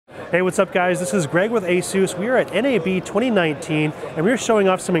Hey, what's up guys? This is Greg with ASUS. We are at NAB 2019 and we're showing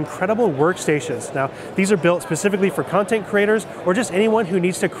off some incredible workstations. Now, these are built specifically for content creators or just anyone who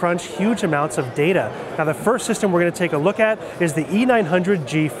needs to crunch huge amounts of data. Now, the first system we're going to take a look at is the E900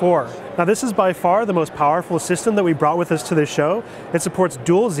 G4. Now, this is by far the most powerful system that we brought with us to the show. It supports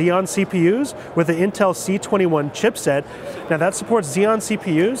dual Xeon CPUs with the Intel C21 chipset. Now, that supports Xeon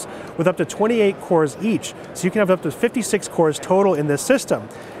CPUs with up to 28 cores each, so you can have up to 56 cores total in this system.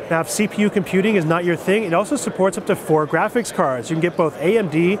 Now, if CPU computing is not your thing, it also supports up to 4 graphics cards. You can get both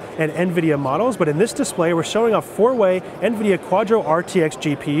AMD and NVIDIA models, but in this display, we're showing off 4-way NVIDIA Quadro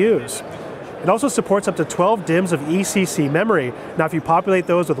RTX GPUs. It also supports up to 12 DIMMs of ECC memory. Now, if you populate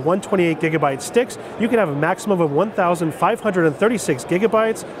those with 128GB sticks, you can have a maximum of 1,536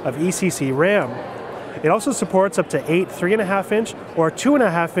 gigabytes of ECC RAM. It also supports up to 8 3.5-inch or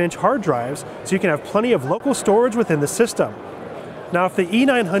 2.5-inch hard drives, so you can have plenty of local storage within the system. Now, if the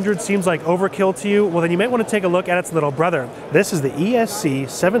E900 seems like overkill to you, well then you might want to take a look at its little brother. This is the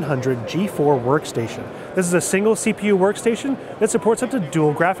ESC700 G4 workstation. This is a single CPU workstation that supports up to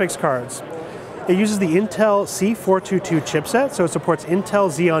dual graphics cards. It uses the Intel C422 chipset, so it supports Intel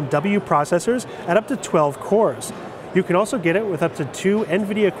Xeon W processors at up to 12 cores. You can also get it with up to 2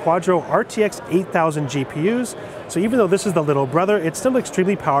 NVIDIA Quadro RTX 8000 GPUs, so even though this is the little brother, it's still an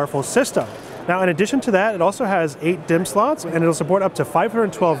extremely powerful system. Now, in addition to that, it also has 8 DIMM slots, and it'll support up to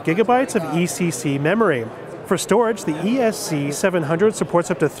 512 gigabytes of ECC memory. For storage, the ESC700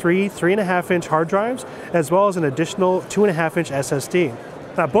 supports up to 3 3.5-inch hard drives, as well as an additional 2.5-inch SSD.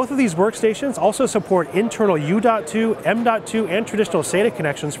 Now, both of these workstations also support internal U.2, M.2, and traditional SATA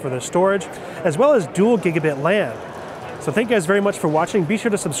connections for the storage, as well as dual gigabit LAN. So thank you guys very much for watching. Be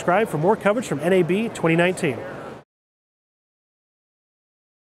sure to subscribe for more coverage from NAB 2019.